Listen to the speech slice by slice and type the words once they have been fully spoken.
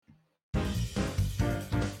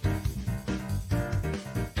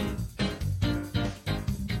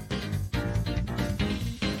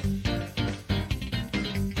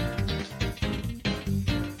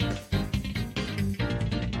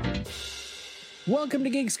Welcome to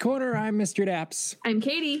Geeks Corner. I'm Mr. Daps. I'm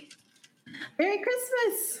Katie. Merry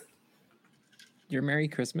Christmas. You're Merry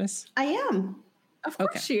Christmas? I am. Of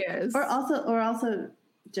course she is. Or also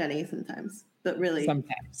Jenny sometimes, but really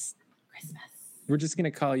Sometimes. Christmas. We're just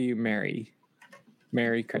going to call you Merry.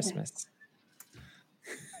 Merry Christmas.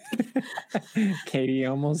 Okay. Katie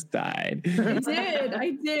almost died.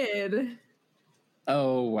 I did.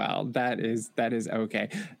 Oh, well, that is okay.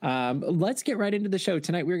 Let's get right into the show.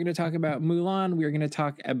 Tonight, we're going to talk about Mulan. We're going to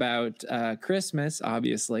talk about Christmas,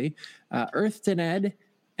 obviously, Earth to Ned,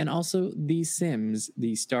 and also The Sims,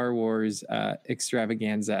 the Star Wars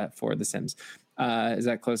extravaganza for The Sims. Is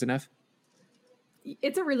that close enough?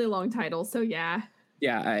 It's a really long title, so yeah.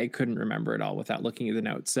 Yeah, I couldn't remember it all without looking at the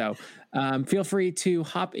notes. So feel free to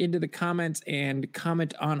hop into the comments and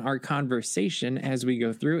comment on our conversation as we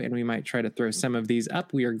go through, and we might try to throw some of these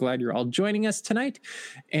up. We are glad you're all joining us tonight.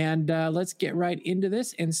 And let's get right into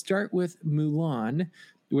this and start with Mulan,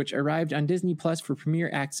 which arrived on Disney Plus for premiere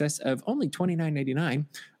access of only $29.99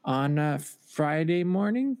 on Friday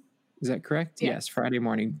morning. Is that correct? Yeah. Yes, Friday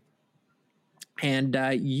morning. And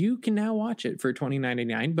you can now watch it for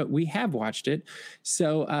 $29.99, but we have watched it.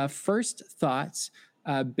 So first thoughts,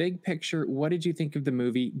 big picture, what did you think of the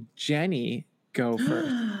movie? Jenny, go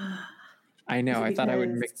first. I know, I thought I would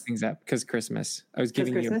mix things up because Christmas. I was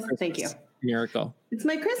giving you a Christmas Thank you. Miracle. It's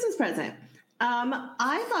my Christmas present.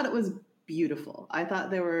 I thought it was beautiful. I thought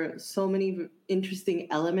there were so many interesting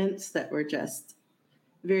elements that were just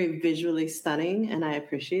very visually stunning, and I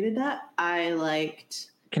appreciated that.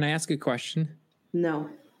 Can I ask a question? No.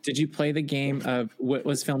 Did you play the game of what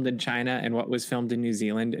was filmed in China and what was filmed in New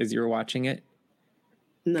Zealand as you were watching it?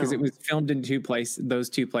 No. Because it was filmed in those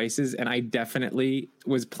two places, and I definitely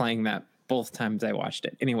was playing that both times I watched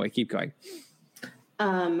it. Anyway, keep going.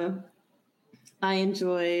 I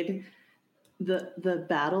enjoyed the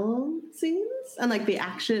battle scenes and like the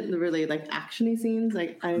action, the really like actiony scenes.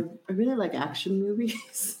 Like I really like action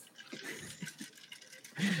movies.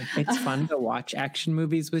 It's fun to watch action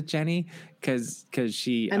movies with Jenny because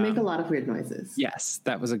she. I make a lot of weird noises. Yes,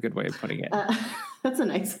 that was a good way of putting it. That's a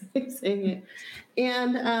nice way of saying it.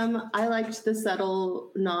 And I liked the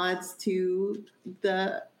subtle nods to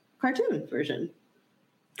the cartoon version.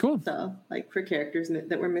 Cool. So, like for characters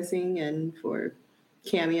that were missing and for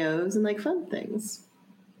cameos and like fun things.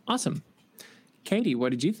 Awesome. Katie,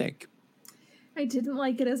 what did you think? I didn't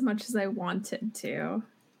like it as much as I wanted to,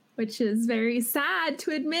 which is very sad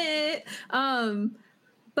to admit.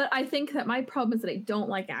 But I think that my problem is that I don't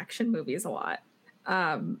like action movies a lot.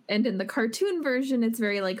 And in the cartoon version, it's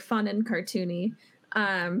very like fun and cartoony.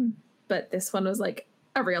 But this one was like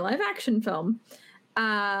a real live action film.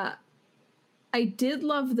 I did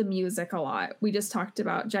love the music a lot. We just talked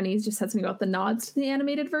about, Jenny's just said something about the nods to the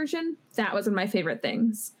animated version. That was one of my favorite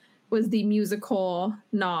things, was the musical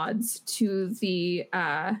nods to the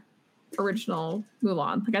original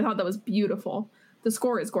Mulan. Like I thought that was beautiful. The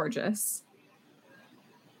score is gorgeous.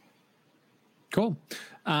 Cool.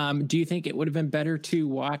 Do you think it would have been better to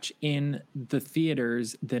watch in the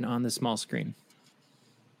theaters than on the small screen?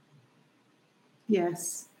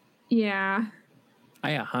 Yes. Yeah.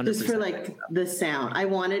 I 100%. Just for like the sound. I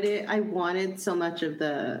wanted so much of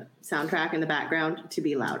the soundtrack in the background to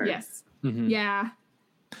be louder. Yes. Mm-hmm. Yeah.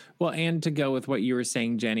 Well, and to go with what you were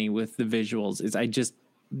saying, Jenny, with the visuals, is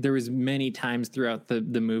there was many times throughout the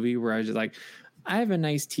movie where I was just like, I have a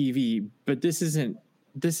nice TV, but this isn't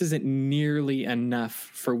nearly enough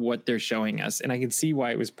for what they're showing us. And I can see why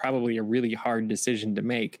it was probably a really hard decision to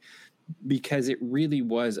make, because it really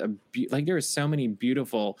was like there were so many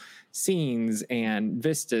beautiful scenes and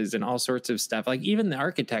vistas and all sorts of stuff. Like even the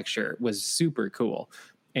architecture was super cool.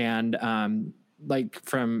 And like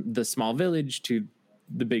from the small village to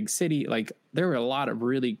the big city, like there were a lot of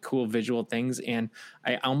really cool visual things. And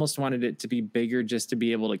I almost wanted it to be bigger just to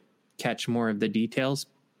be able to catch more of the details.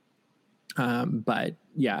 But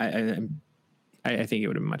yeah, I think it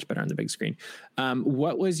would have been much better on the big screen.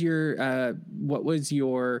 What was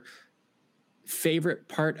your favorite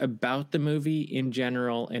part about the movie in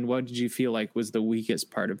general, and what did you feel like was the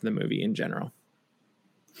weakest part of the movie in general?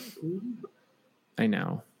 I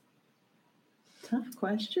know. Tough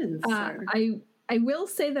questions. I will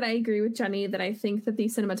say that I agree with Jenny that I think that the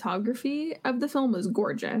cinematography of the film was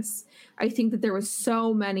gorgeous. I think that there was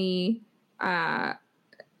so many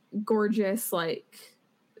gorgeous like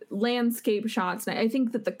landscape shots, and I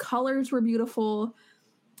think that the colors were beautiful.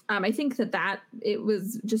 I think that it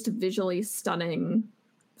was just a visually stunning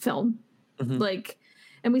film. Mm-hmm. Like,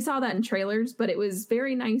 and we saw that in trailers, but it was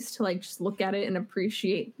very nice to like just look at it and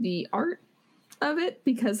appreciate the art of it,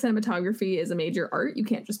 because cinematography is a major art. You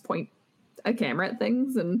can't just point a camera at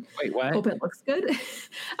things and Wait, what? hope it looks good.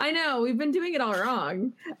 I know we've been doing it all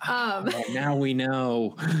wrong. Oh, now we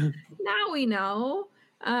know. Now we know.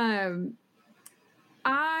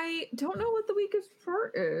 I don't know what the weakest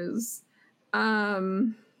part is.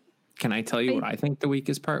 Can I tell you what I think the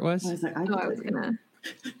weakest part was? I was like, I was gonna.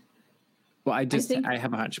 Well, I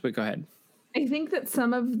have a hunch, but go ahead. I think that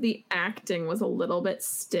some of the acting was a little bit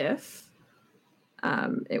stiff.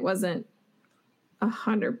 It wasn't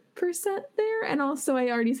 100% there, and also I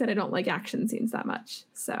already said I don't like action scenes that much.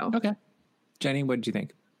 So okay, Jenny, what did you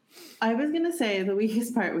think? I was gonna say the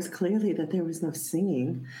weakest part was clearly that there was no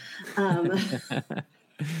singing.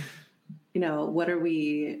 What are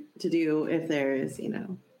we to do if there is,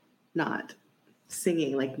 not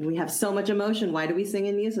singing? Like, we have so much emotion. Why do we sing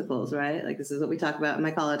in musicals, right? Like, this is what we talk about in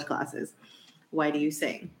my college classes. Why do you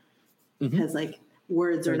sing? Mm-hmm. Because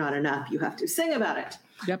words are not enough. You have to sing about it.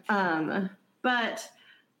 Yep. But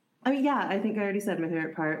I mean, yeah, I think I already said my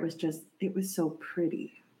favorite part was just, it was so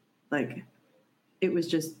pretty. Like, it was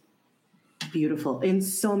just beautiful in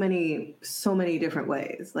so many different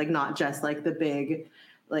ways. Like, not just like the big,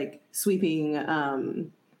 like sweeping,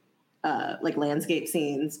 like landscape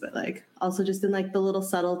scenes, but like also just in like the little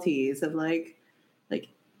subtleties of like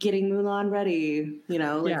getting Mulan ready,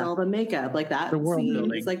 all the makeup, like that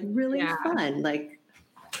scene is like really fun. Like,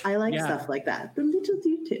 I like stuff like that. The little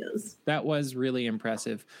details. That was really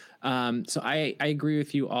impressive. So I agree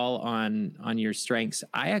with you all on your strengths.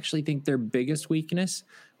 I actually think their biggest weakness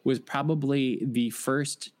was probably the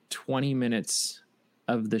first 20 minutes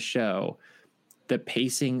of the show. The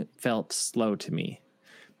pacing felt slow to me.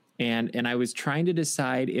 And I was trying to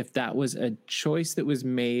decide if that was a choice that was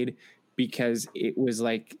made because it was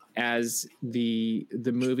like, as the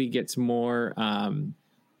movie gets more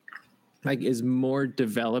as more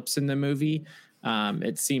develops in the movie,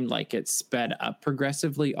 it seemed like it sped up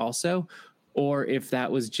progressively also, or if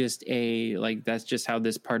that was just that's just how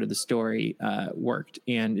this part of the story worked.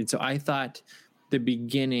 And so I thought the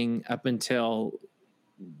beginning up until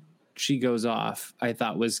she goes off, I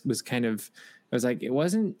thought was kind of, I was like, it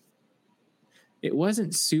wasn't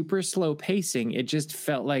super slow pacing. It just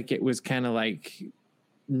felt like it was kind of like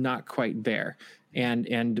not quite there.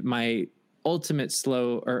 And my ultimate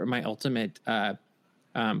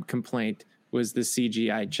complaint was the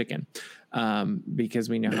CGI chicken, because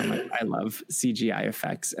we know how much I love CGI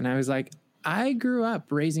effects. And I was like, I grew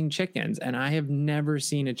up raising chickens and I have never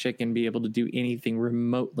seen a chicken be able to do anything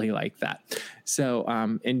remotely like that. So,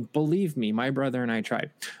 and believe me, my brother and I tried.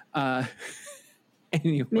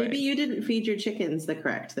 Anyway, maybe you didn't feed your chickens the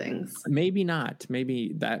correct things. Maybe not.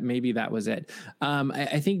 Maybe that was it.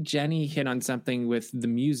 I think Jenny hit on something with the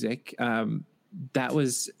music. That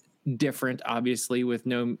was different, obviously, with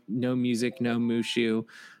no music, no Mushu.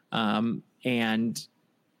 And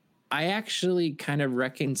I actually kind of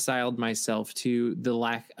reconciled myself to the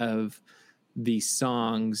lack of the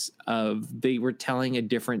songs. They were telling a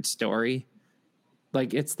different story.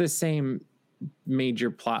 Like, it's the same major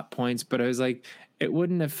plot points, but I was like, it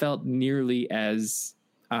wouldn't have felt nearly as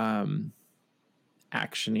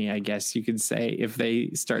action-y, I guess you could say, if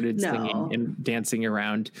they started singing and dancing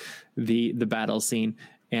around the battle scene.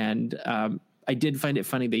 And I did find it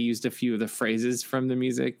funny they used a few of the phrases from the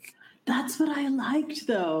music. That's what I liked,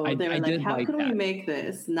 though. They were like, how can we make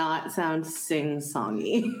this not sound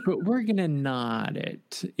sing-songy? But we're going to nod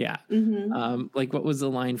it. Yeah. Mm-hmm. Like, what was the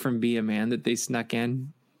line from Be a Man that they snuck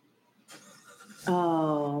in?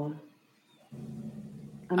 Oh,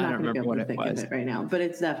 I'm not going to be able to think of it right now, but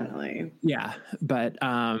it's definitely. Yeah. But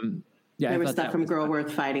there was stuff from Girl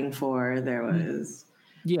Worth Fighting For. There was.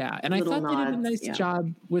 Yeah, and I thought they did a nice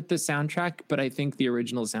job with the soundtrack, but I think the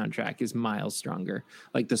original soundtrack is miles stronger.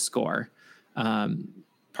 Like, the score,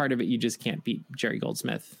 part of it, you just can't beat Jerry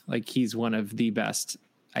Goldsmith. Like, he's one of the best,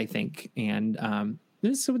 I think. And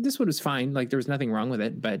this one was fine. Like, there was nothing wrong with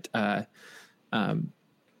it, but I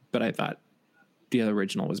thought the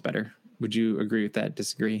original was better. Would you agree with that?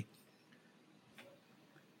 Disagree?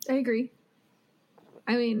 I agree.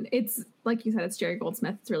 I mean, it's like you said, it's Jerry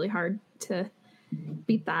Goldsmith. It's really hard to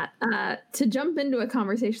beat that. To jump into a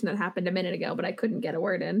conversation that happened a minute ago, but I couldn't get a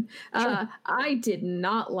word in. Sure. I did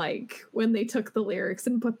not like when they took the lyrics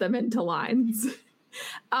and put them into lines.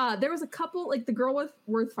 There was a couple, like the Girl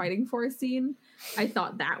Worth Fighting For scene. I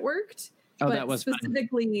thought that worked. Oh, but that was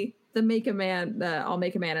specifically fun. The I'll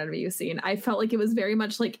make a man out of you scene. I felt like it was very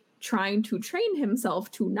much like trying to train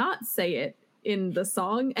himself to not say it in the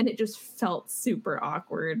song, and it just felt super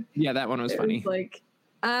awkward. Yeah, that one was funny. Was like,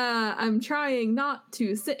 I'm trying not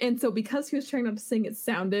to sit, and so because he was trying not to sing, it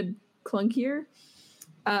sounded clunkier.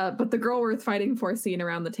 But the Girl Worth Fighting For scene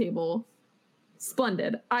around the table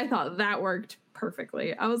splendid. I thought that worked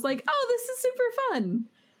perfectly. I was like, oh, this is super fun.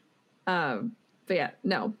 But yeah,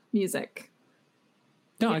 no, music.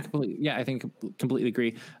 No, yeah. I think completely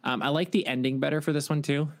agree. I like the ending better for this one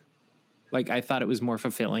too. Like, I thought it was more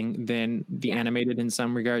fulfilling than the animated in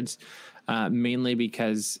some regards, mainly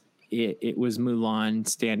because it was Mulan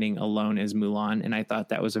standing alone as Mulan, and I thought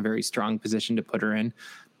that was a very strong position to put her in,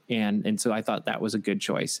 and so I thought that was a good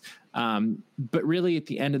choice. But really, at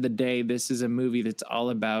the end of the day, this is a movie that's all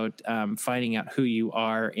about finding out who you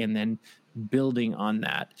are and then building on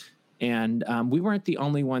that. And we weren't the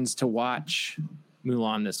only ones to watch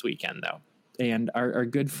Mulan this weekend, though. And our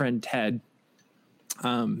good friend Ted,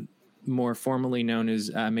 more formally known as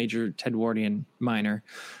Major Tedwardian Minor,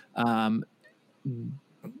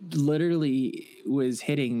 literally was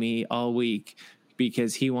hitting me all week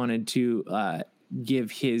because he wanted to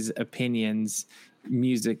give his opinions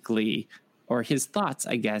musically, or his thoughts,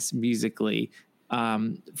 I guess, musically,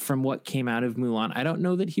 from what came out of Mulan. I don't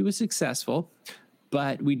know that he was successful,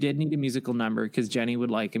 but we did need a musical number because Jenny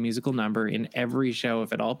would like a musical number in every show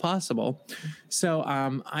if at all possible. So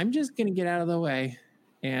I'm just going to get out of the way.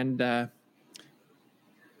 And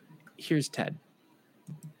here's Ted.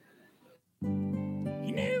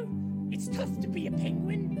 You know, it's tough to be a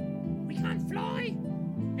penguin. We can't fly,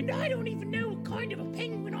 and I don't even know what kind of a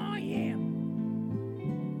penguin I am.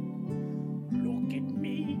 Look at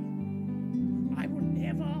me. I will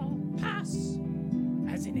never pass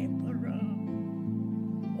as an emperor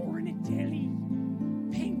or an Adeli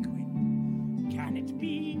penguin. Can it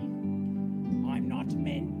be? I'm not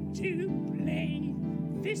meant to play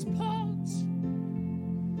this part.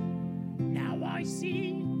 Now I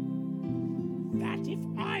see that if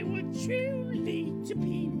I were truly to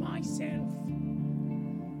be myself,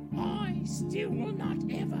 I still will not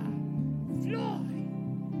ever fly.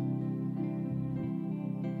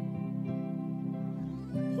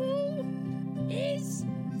 Who is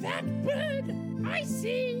that bird I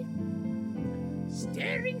see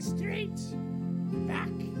staring straight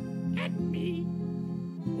back at me?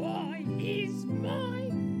 Why is my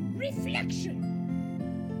reflection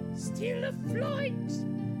still a flightless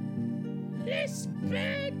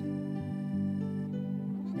bird?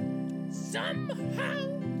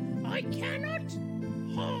 Somehow I cannot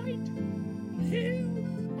hide who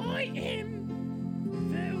I am,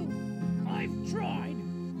 though I've tried.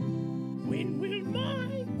 When will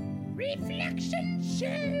my reflection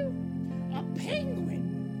show a penguin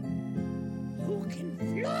who can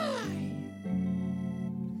fly?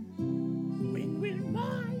 When will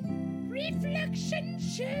my reflection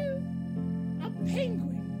show a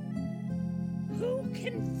penguin who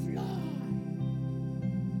can fly?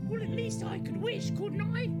 Well, at least I could wish, couldn't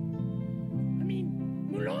I? I mean,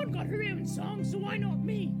 Mulan got her own song, so why not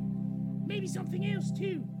me? Maybe something else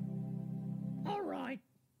too. All right,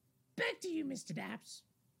 back to you, Mr. Daps.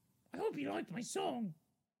 I hope you liked my song.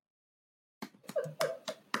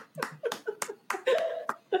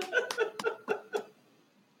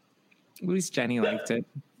 At least Jenny liked it.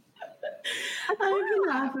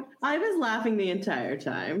 I was laughing the entire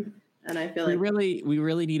time, and I feel like we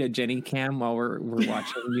really need a Jenny cam while we're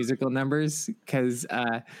watching musical numbers, because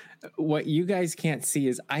what you guys can't see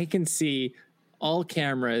is I can see all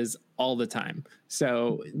cameras all the time.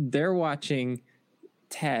 So they're watching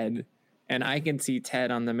Ted, and I can see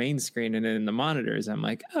Ted on the main screen and in the monitors. I'm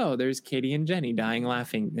like, oh, there's Katie and Jenny dying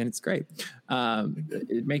laughing, and it's great.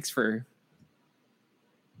 It makes for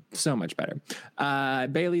so much better.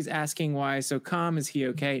 Bailey's asking why so calm. Is he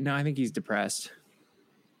okay? No, I think he's depressed.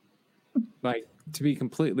 Like, to be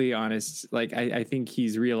completely honest, like I think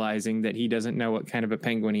he's realizing that he doesn't know what kind of a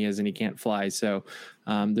penguin he is and he can't fly. So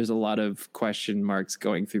there's a lot of question marks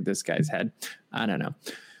going through this guy's head. I don't know.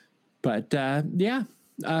 But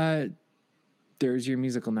there's your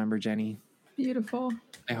musical number, Jenny. Beautiful.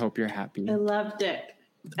 I hope you're happy. I loved it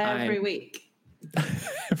every week.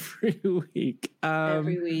 Every week.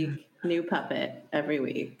 Every week. New puppet every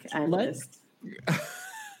week.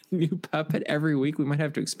 New puppet every week. We might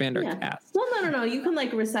have to expand our cast. Well, no. You can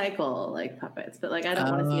like recycle like puppets, but like I don't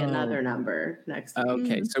want to see another number next week.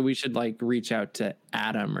 Okay, so we should like reach out to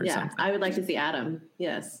Adam or something. I would like to see Adam.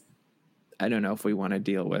 Yes. I don't know if we want to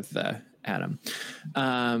deal with Adam.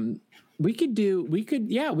 We could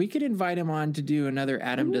invite him on to do another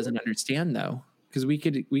Adam Doesn't Understand, though, because we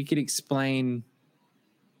could explain,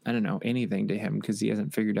 I don't know, anything to him because he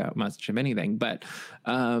hasn't figured out much of anything. But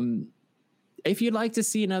if you'd like to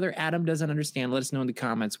see another Adam Doesn't Understand, let us know in the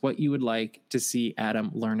comments what you would like to see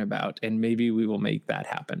Adam learn about, and maybe we will make that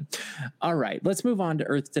happen. All right, let's move on to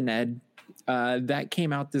Earth to Ned. That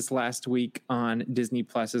came out this last week on Disney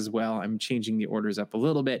Plus as well. I'm changing the orders up a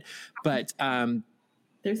little bit, but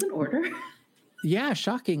There's an order. yeah,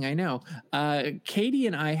 shocking, I know. Katie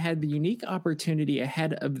and I had the unique opportunity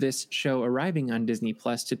ahead of this show arriving on Disney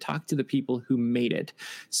Plus to talk to the people who made it.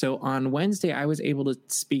 So on Wednesday, I was able to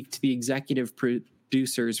speak to the executive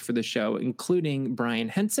producers for the show, including Brian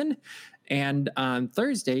Henson. And on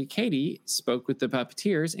Thursday, Katie spoke with the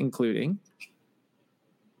puppeteers, including...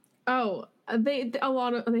 Oh, they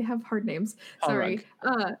have hard names. Paul Sorry.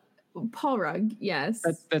 Paul Rugg, yes.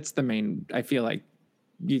 That's the main, I feel like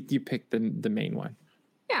you picked the main one.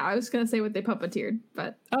 Yeah, I was going to say what they puppeteered,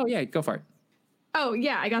 but... Oh, yeah, go for it. Oh,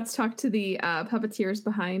 yeah, I got to talk to the puppeteers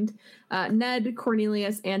behind Ned,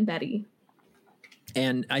 Cornelius, and Betty.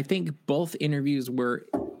 And I think both interviews were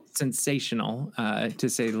sensational, to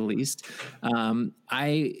say the least.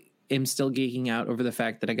 I am still geeking out over the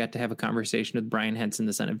fact that I got to have a conversation with Brian Henson,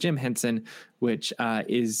 the son of Jim Henson, which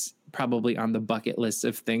is probably on the bucket list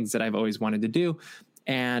of things that I've always wanted to do.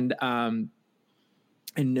 And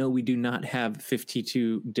no, we do not have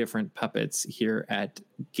 52 different puppets here at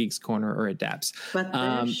Geeks Corner or at DAPS. But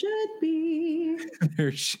there should be.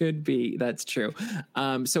 There should be. That's true.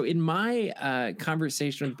 So in my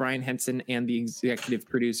conversation with Brian Henson and the executive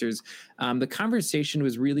producers, the conversation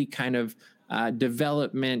was really kind of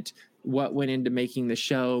development, what went into making the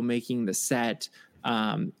show, making the set,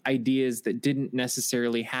 ideas that didn't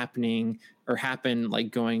necessarily happen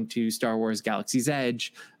like going to Star Wars Galaxy's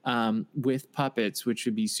Edge with puppets, which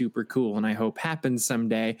would be super cool and I hope happens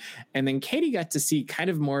someday. And then Katie got to see kind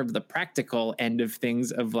of more of the practical end of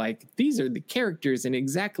things of like, these are the characters and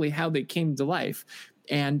exactly how they came to life.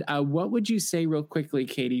 And what would you say real quickly,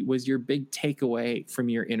 Katie, was your big takeaway from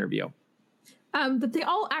your interview? That they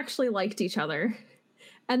all actually liked each other.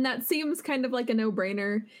 And that seems kind of like a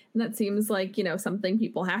no-brainer. And that seems like, something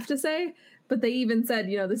people have to say. But they even said,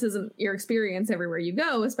 this isn't your experience everywhere you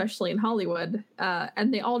go, especially in Hollywood.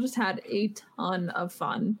 And they all just had a ton of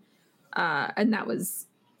fun. And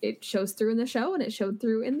it shows through in the show and it showed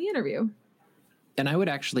through in the interview. And I would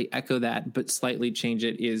actually echo that, but slightly change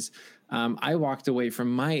it is I walked away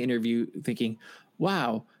from my interview thinking,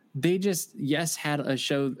 wow, they just, had a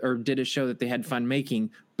show or did a show that they had fun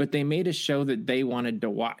making, but they made a show that they wanted to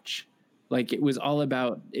watch. Like it was all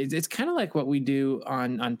about, it's kind of like what we do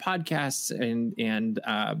on podcasts and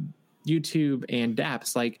YouTube and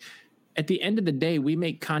DAPS. Like at the end of the day, we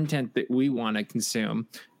make content that we want to consume.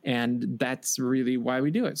 And that's really why we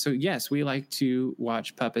do it. So yes, we like to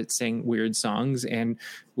watch puppets sing weird songs and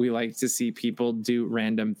we like to see people do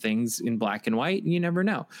random things in black and white. You never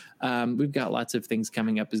know. We've got lots of things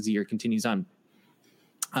coming up as the year continues on.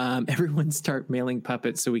 Everyone start mailing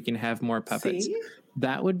puppets so we can have more puppets. See?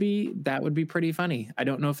 That would be pretty funny. I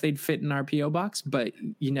don't know if they'd fit in our PO box, but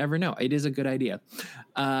you never know. It is a good idea.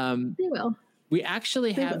 They will. We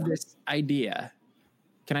actually have this idea.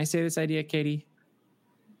 Can I say this idea, Katie?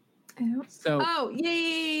 Yeah.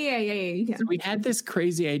 You can. So we had this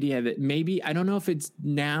crazy idea that maybe, I don't know if it's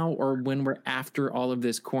now or when we're after all of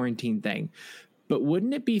this quarantine thing, but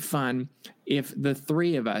wouldn't it be fun if the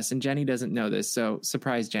three of us, and Jenny doesn't know this, so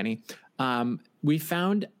surprise Jenny, we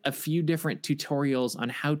found a few different tutorials on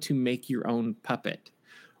how to make your own puppet.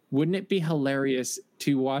 Wouldn't it be hilarious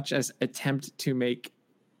to watch us attempt to make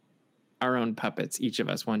our own puppets, each of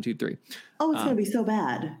us, 1, 2, 3? Oh, it's going to be so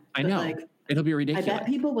bad. I know. It'll be ridiculous. I bet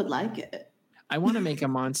people would like it. I want to make a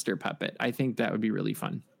monster puppet. I think that would be really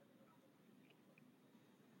fun.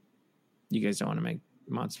 You guys don't want to make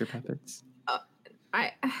monster puppets?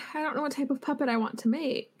 I don't know what type of puppet I want to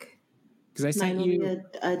make. Because I sent you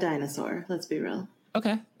a dinosaur. Let's be real.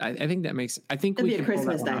 Okay, I think that makes. I think it'd we be a can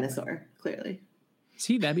Christmas dinosaur. Clearly.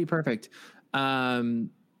 See, that'd be perfect. Yeah,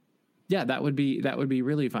 that would be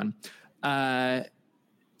really fun.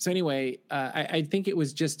 So anyway, I think it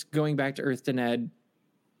was just going back to Earth to Ned.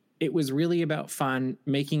 It was really about fun,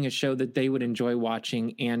 making a show that they would enjoy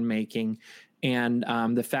watching and making. And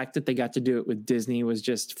the fact that they got to do it with Disney was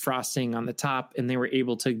just frosting on the top, and they were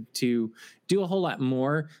able to do a whole lot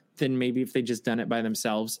more than maybe if they just done it by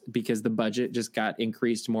themselves, because the budget just got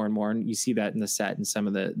increased more and more. And you see that in the set and some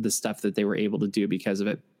of the stuff that they were able to do because of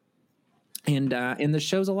it. And the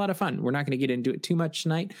show's a lot of fun. We're not going to get into it too much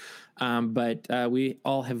tonight, but we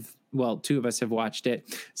all have, well, 2 of us have watched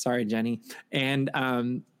it. Sorry, Jenny. And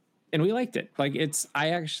we liked it. Like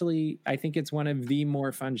I think it's one of the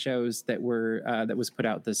more fun shows that was put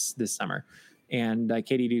out this summer. And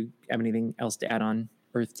Katie, do you have anything else to add on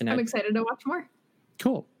Earth to Ned? I'm excited to watch more.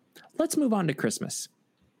 Cool. Let's move on to Christmas.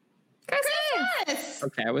 Christmas! Yes.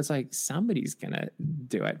 Okay, I was like, somebody's gonna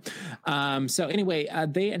do it. So anyway,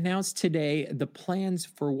 they announced today the plans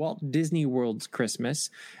for Walt Disney World's Christmas,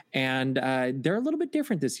 and they're a little bit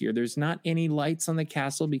different this year. There's not any lights on the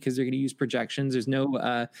castle because they're going to use projections. There's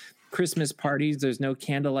no Christmas parties. There's no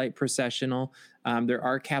candlelight processional. There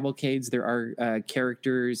are cavalcades. There are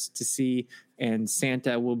characters to see, and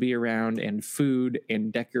Santa will be around, and food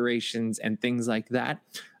and decorations and things like that.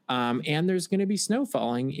 And there's going to be snow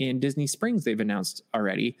falling in Disney Springs, they've announced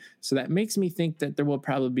already. So that makes me think that there will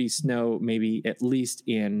probably be snow, maybe at least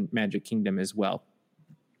in Magic Kingdom as well.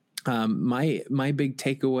 My big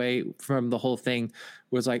takeaway from the whole thing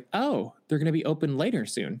was like, oh, they're going to be open later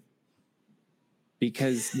soon,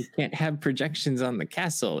 because you can't have projections on the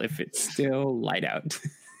castle if it's still light out.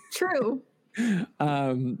 True.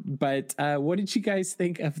 But what did you guys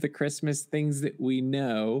think of the Christmas things that we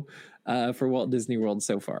know for Walt Disney World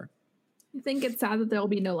so far? I think it's sad that there'll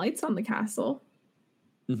be no lights on the castle.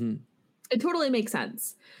 Mm-hmm. It totally makes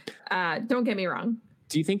sense. Don't get me wrong.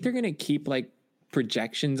 Do you think they're going to keep like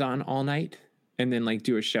projections on all night and then like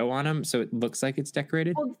do a show on them so it looks like it's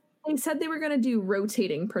decorated? Well, they said they were going to do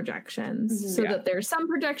rotating projections, so Yeah. that there's some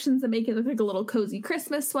projections that make it look like a little cozy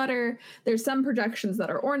Christmas sweater. There's some projections that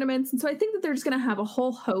are ornaments. And so I think that they're just going to have a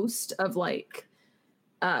whole host of like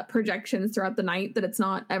projections throughout the night, that it's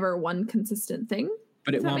not ever one consistent thing.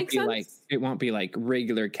 But it Does that won't make be sense? like, it won't be like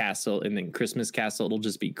regular castle and then Christmas castle. It'll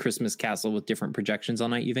just be Christmas castle with different projections all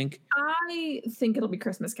night, you think? I think it'll be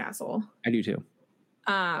Christmas Castle. I do too.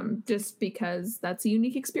 Just because that's a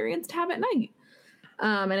unique experience to have at night.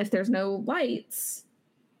 And if there's no lights,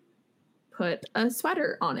 put a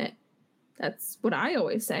sweater on it. That's what I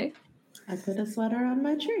always say. I put a sweater on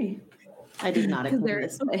my tree. I did not Because include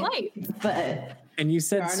there's this no way, lights. but And you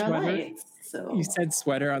said there are no sweater. lights. So You said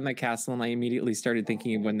sweater on the castle, and I immediately started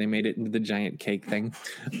thinking of when they made it into the giant cake thing.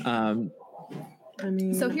 I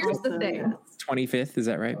mean, So here's the also, thing. yes. 25th, is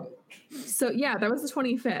that right? So yeah, that was the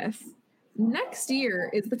 25th. Next year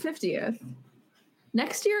is the 50th.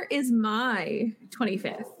 Next year is my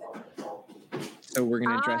 25th. So we're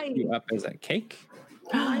going to dress I- you up as a cake?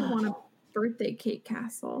 I want a birthday cake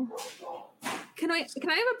castle. Can I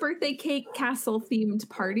have a birthday cake castle themed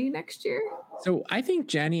party next year? So I think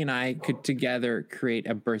Jenny and I could together create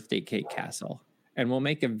a birthday cake castle, and we'll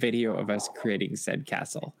make a video of us creating said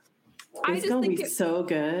castle. I It's just gonna think be so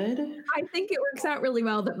good. I think it works out really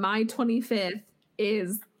well that my 25th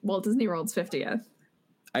is Walt Disney World's 50th.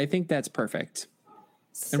 I think that's perfect.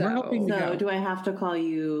 So, And we're hoping to So go. do I have to call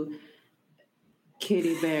you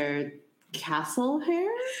Kitty Bear Castle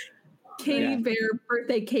Hair? Katie Yeah. Bear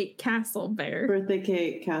birthday cake castle bear. Birthday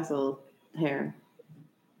cake castle hair.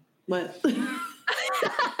 What? The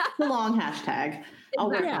long hashtag. I'll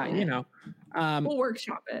work Yeah, on you it. know. We'll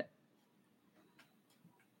workshop it.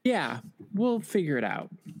 Yeah, we'll figure it out.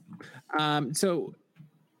 So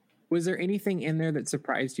was there anything in there that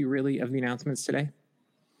surprised you really of the announcements today?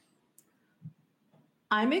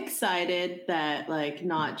 I'm excited that like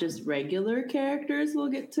not just regular characters will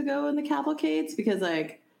get to go in the cavalcades, because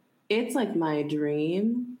like it's like my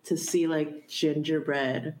dream to see like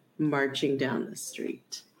gingerbread marching down the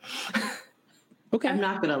street. Okay. I'm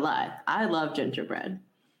not gonna lie, I love gingerbread,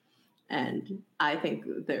 and I think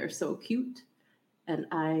they're so cute, and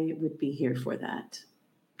I would be here for that.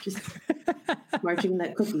 Just marching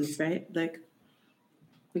that cookies, right? Like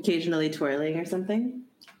occasionally twirling or something.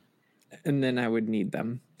 And then I would need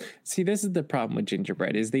them. See, this is the problem with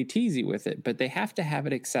gingerbread is they tease you with it, but they have to have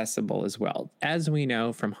it accessible as well, as we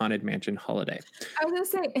know from Haunted Mansion Holiday. I was gonna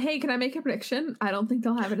say, hey, can I make a prediction? I don't think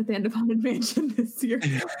they'll have it at the end of Haunted Mansion this year. I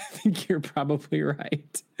think you're probably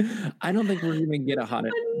right. I don't think we're going to get a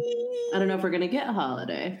Haunted. I don't know if we're gonna get a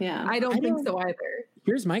holiday. Yeah. I don't I think don't- so either.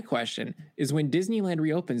 Here's my question is when Disneyland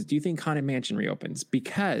reopens, do you think Haunted Mansion reopens?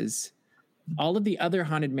 Because all of the other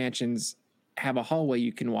Haunted Mansions have a hallway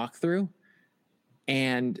you can walk through,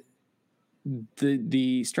 and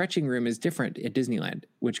the stretching room is different at Disneyland,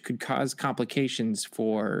 which could cause complications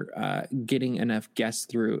for getting enough guests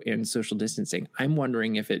through and social distancing. I'm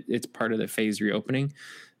wondering if it's part of the phased reopening,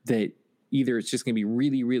 that either it's just going to be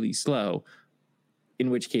really, really slow, in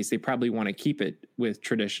which case they probably want to keep it with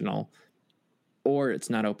traditional, or it's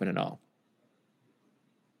not open at all.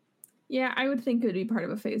 Yeah, I would think it would be part of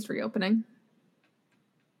a phased reopening.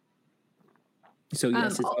 So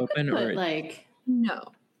yes, it's I'll open But or like No.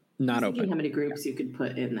 not thinking open. how many groups you could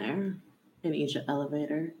put in there in each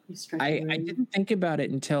elevator. You stretch I it in. didn't think about it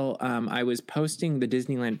until I was posting the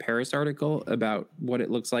Disneyland Paris article about what it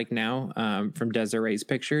looks like now from Desiree's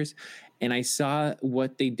pictures. And I saw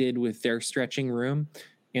what they did with their stretching room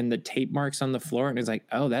and the tape marks on the floor. And it's like,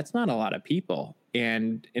 oh, that's not a lot of people.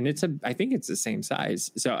 and I think it's the same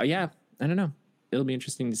size. So yeah, I don't know. It'll be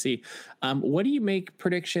interesting to see. What do you make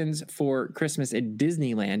predictions for Christmas at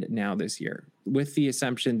Disneyland now this year, with the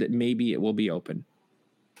assumption that maybe it will be open?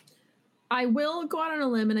 I will go out on a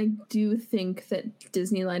limb, and I do think that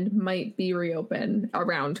Disneyland might be reopened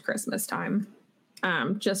around Christmas time,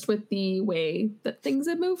 just with the way that things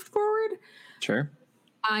have moved forward. Sure.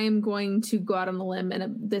 I am going to go out on a limb,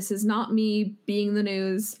 and this is not me being the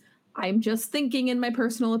news. I'm just thinking, in my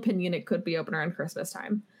personal opinion, it could be open around Christmas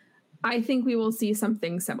time. I think we will see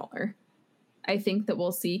something similar. I think that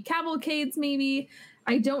we'll see cavalcades, maybe.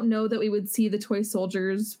 I don't know that we would see the toy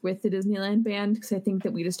soldiers with the Disneyland band, because I think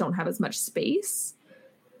that we just don't have as much space.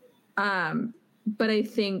 But I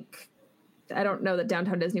don't know that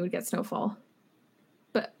Downtown Disney would get Snowfall.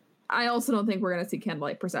 But I also don't think we're going to see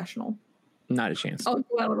Candlelight Processional. Not a chance. I'll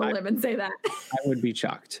go out on a limb and say that. I would be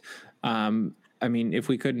shocked. I mean, if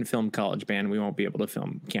we couldn't film College Band, we won't be able to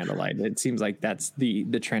film Candlelight. It seems like that's the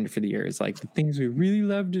trend for the year. Is like the things we really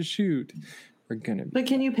love to shoot are gonna. But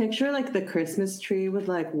can you picture like the Christmas tree with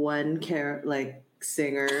like one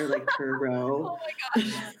singer like per row? Oh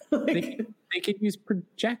my gosh. They could use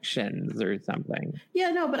projections or something. Yeah,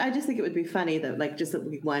 no, but I just think it would be funny that like just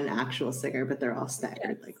one actual singer, but they're all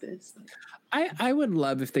staggered like this. I would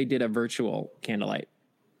love if they did a virtual Candlelight.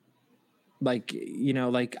 Like, you know,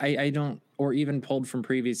 like I don't, or even pulled from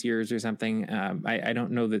previous years or something. I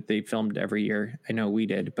don't know that they filmed every year. I know we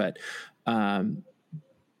did, but.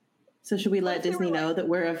 So should we let Disney know that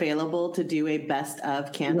we're available to do a best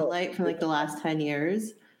of Candlelight from like the last 10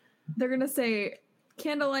 years? They're going to say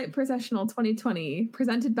Candlelight Processional 2020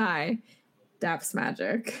 presented by Daps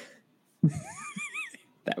Magic.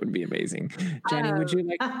 That would be amazing. Jenny, would you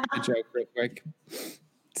like a joke real quick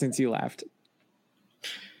since you laughed?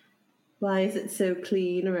 Why is it so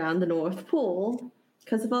clean around the North Pole?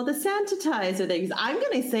 Because of all the sanitizer they use. I'm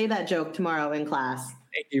going to say that joke tomorrow in class.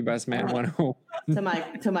 Thank you, Busman 101.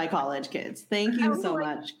 to my college kids. Thank you so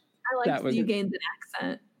much. I like you gained an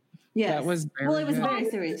accent. Yes. That was it was a very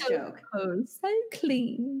serious joke. So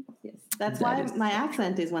clean. Yes. That's why my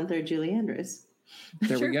accent is 1/3 Julie Andrews.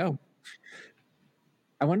 There we go.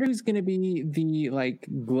 I wonder who's going to be the like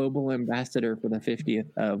global ambassador for the 50th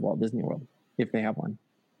of Walt Disney World, if they have one.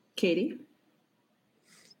 Katie.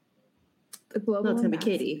 The global. No, it's gonna be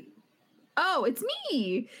Katie. Oh, it's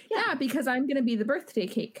me. Yeah, because I'm gonna be the birthday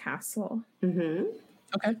cake castle. Mm-hmm.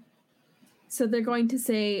 Okay. So they're going to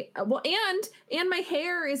say, well, and my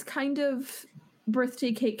hair is kind of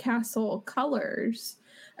birthday cake castle colors,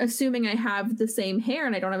 assuming I have the same hair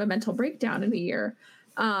and I don't have a mental breakdown in a year.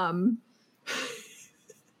 That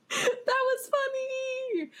was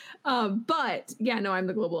funny. But yeah, no, I'm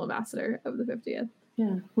the global ambassador of the 50th.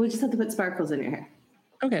 Yeah, we just have to put sparkles in your hair.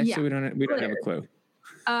 Okay, yeah. So we don't have a clue.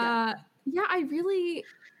 Yeah,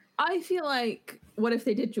 I feel like, what if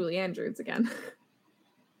they did Julie Andrews again?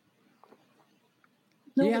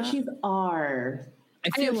 No, Yeah. but she's R. I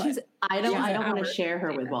feel like I don't want to share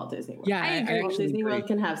her with Walt Disney World. Yeah, I Walt Disney World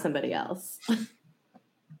can have somebody else.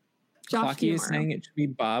 Clocky is saying it should be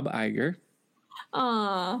Bob Iger.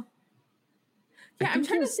 Yeah, I'm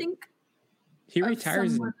trying to think. He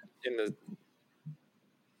retires in the.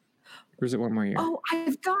 Or is it one more year? Oh,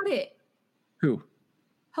 I've got it. Who?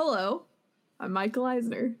 Hello, I'm Michael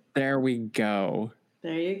Eisner. There we go.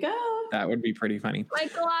 There you go. That would be pretty funny.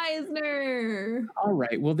 Michael Eisner. All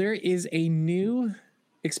right. Well, there is a new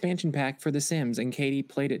expansion pack for The Sims, and Katie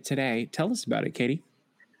played it today. Tell us about it, Katie.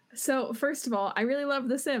 So, first of all, I really love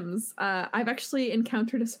The Sims. I've actually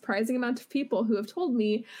encountered a surprising amount of people who have told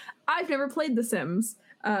me I've never played The Sims.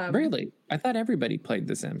 Really? I thought everybody played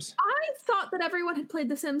The Sims. I thought that everyone had played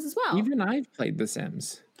The Sims as well. Even I've played The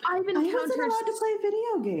Sims. I've encountered. I wasn't allowed to play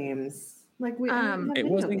video games. Like it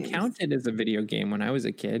wasn't counted as a video game when I was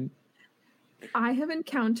a kid. I have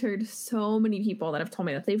encountered so many people that have told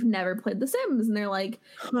me that they've never played The Sims, and they're like,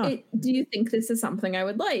 do you think this is something I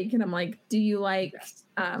would like? And I'm like, do you like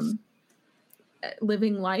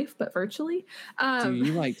living life but virtually? Do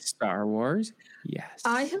you like Star Wars? Yes.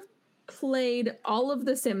 I have played all of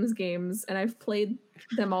the Sims games, and I've played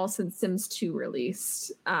them all since Sims 2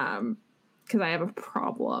 released, because I have a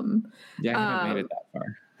problem. Yeah, I haven't made it that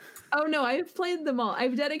far. Oh no, I've played them all.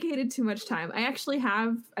 I've dedicated too much time.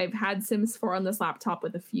 I've had Sims 4 on this laptop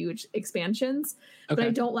with a few expansions, but I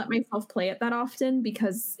don't let myself play it that often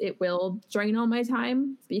because it will drain all my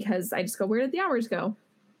time, because I just go, where did the hours go?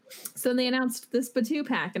 So then they announced this Batuu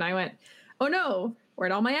pack, and I went, oh no,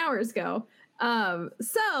 where'd all my hours go?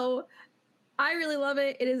 So I really love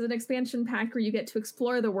it. It is an expansion pack where you get to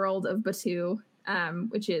explore the world of Batuu,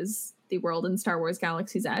 which is the world in Star Wars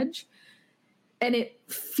Galaxy's Edge. And it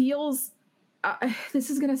feels this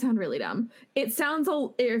is gonna sound really dumb. It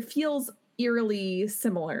feels eerily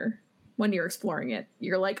similar when you're exploring it.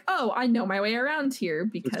 You're like, oh, I know my way around here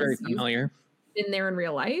because It's very familiar. you've been there in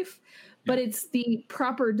real life. But it's the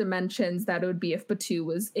proper dimensions that it would be if Batuu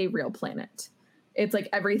was a real planet. It's like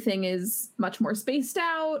everything is much more spaced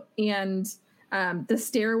out, and the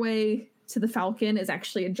stairway to the Falcon is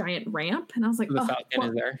actually a giant ramp. And I was like, The Falcon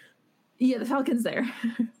is there. Yeah, the Falcon's there.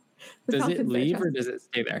 Does it leave or does it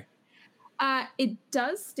stay there? It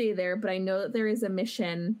does stay there, but I know that there is a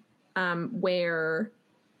mission where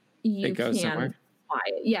you can somewhere? fly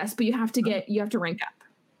it. Yes, but you have to rank up.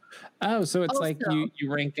 Oh, so it's Also- like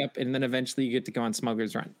you rank up and then eventually you get to go on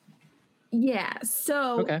Smuggler's Run. Yeah,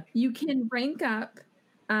 so Okay. you can rank up,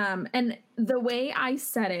 and the way I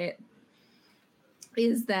said it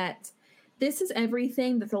is that this is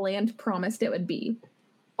everything that the land promised it would be.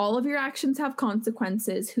 All of your actions have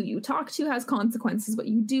consequences. Who you talk to has consequences. What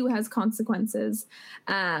you do has consequences.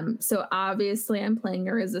 So obviously, I'm playing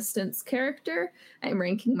a resistance character. I'm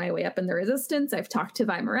ranking my way up in the resistance. I've talked to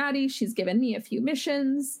Vi Moradi. She's given me a few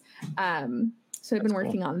missions. So I've been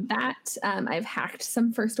working on that. I've hacked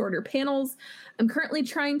some first order panels. I'm currently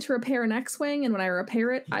trying to repair an X-Wing, and when I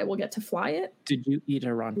repair it, I will get to fly it. Did you eat a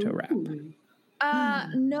Ronto wrap?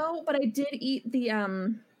 No, but I did eat the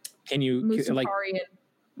Can you like? Musafarian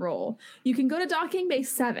roll. You can go to Docking Bay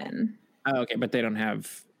 7. Oh, okay, but they don't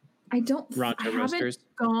have I Ronto haven't roasters.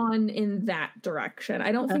 gone in that direction.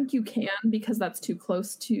 I don't think you can because that's too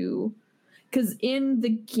close to. Because in the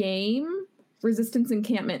game, Resistance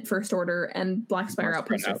Encampment, First Order, and Black Spire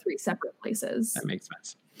Outpost are 3 separate places. That makes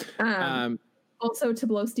sense. Also, to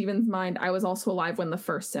blow Steven's mind, I was also alive when the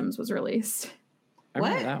first Sims was released. I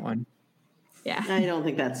remember What? that one. Yeah, I don't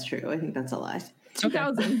think that's true. I think that's a lie.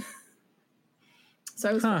 2000. So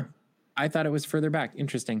I was. Huh. I thought it was further back.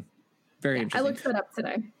 Interesting. Very I interesting. looked that up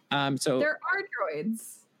today. So There are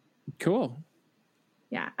droids. cool.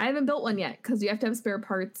 Yeah, I haven't built one yet because you have to have spare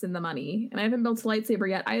parts and the money. And I haven't built a lightsaber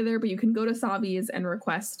yet either, but you can go to Savi's and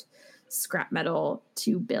request scrap metal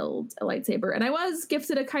to build a lightsaber. And I was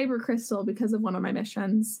gifted a Kyber crystal because of one of my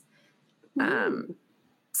missions.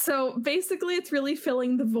 So basically it's really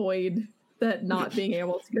filling the void that not being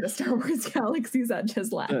able to go to Star Wars Galaxy's Edge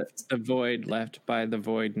has left. The void left by the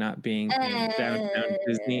void not being in downtown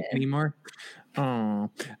Disney anymore. Oh,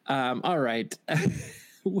 all right.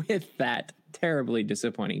 With that terribly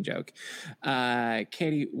disappointing joke,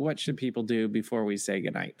 Katie, what should people do before we say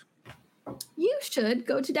goodnight? You should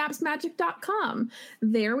go to dapsmagic.com.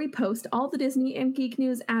 There we post all the Disney and geek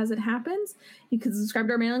news as it happens. You can subscribe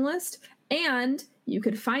to our mailing list, and you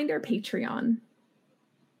could find our Patreon.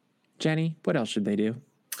 Jenny, what else should they do?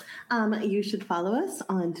 You should follow us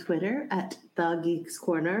on Twitter at The Geeks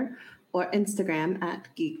Corner or Instagram at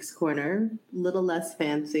Geeks Corner. Little less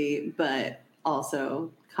fancy, but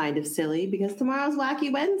also kind of silly because tomorrow's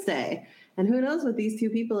Wacky Wednesday. And who knows what these two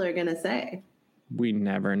people are going to say. We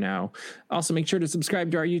never know. Also, make sure to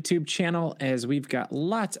subscribe to our YouTube channel as we've got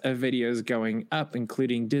lots of videos going up,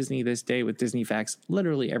 including Disney This Day with Disney Facts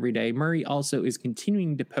literally every day. Murray also is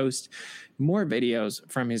continuing to post more videos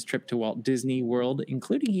from his trip to Walt Disney World,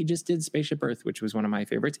 including he just did Spaceship Earth, which was one of my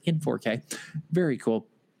favorites in 4K. Very cool.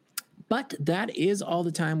 But that is all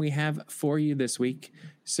the time we have for you this week.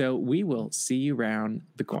 So we will see you around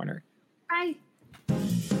the corner.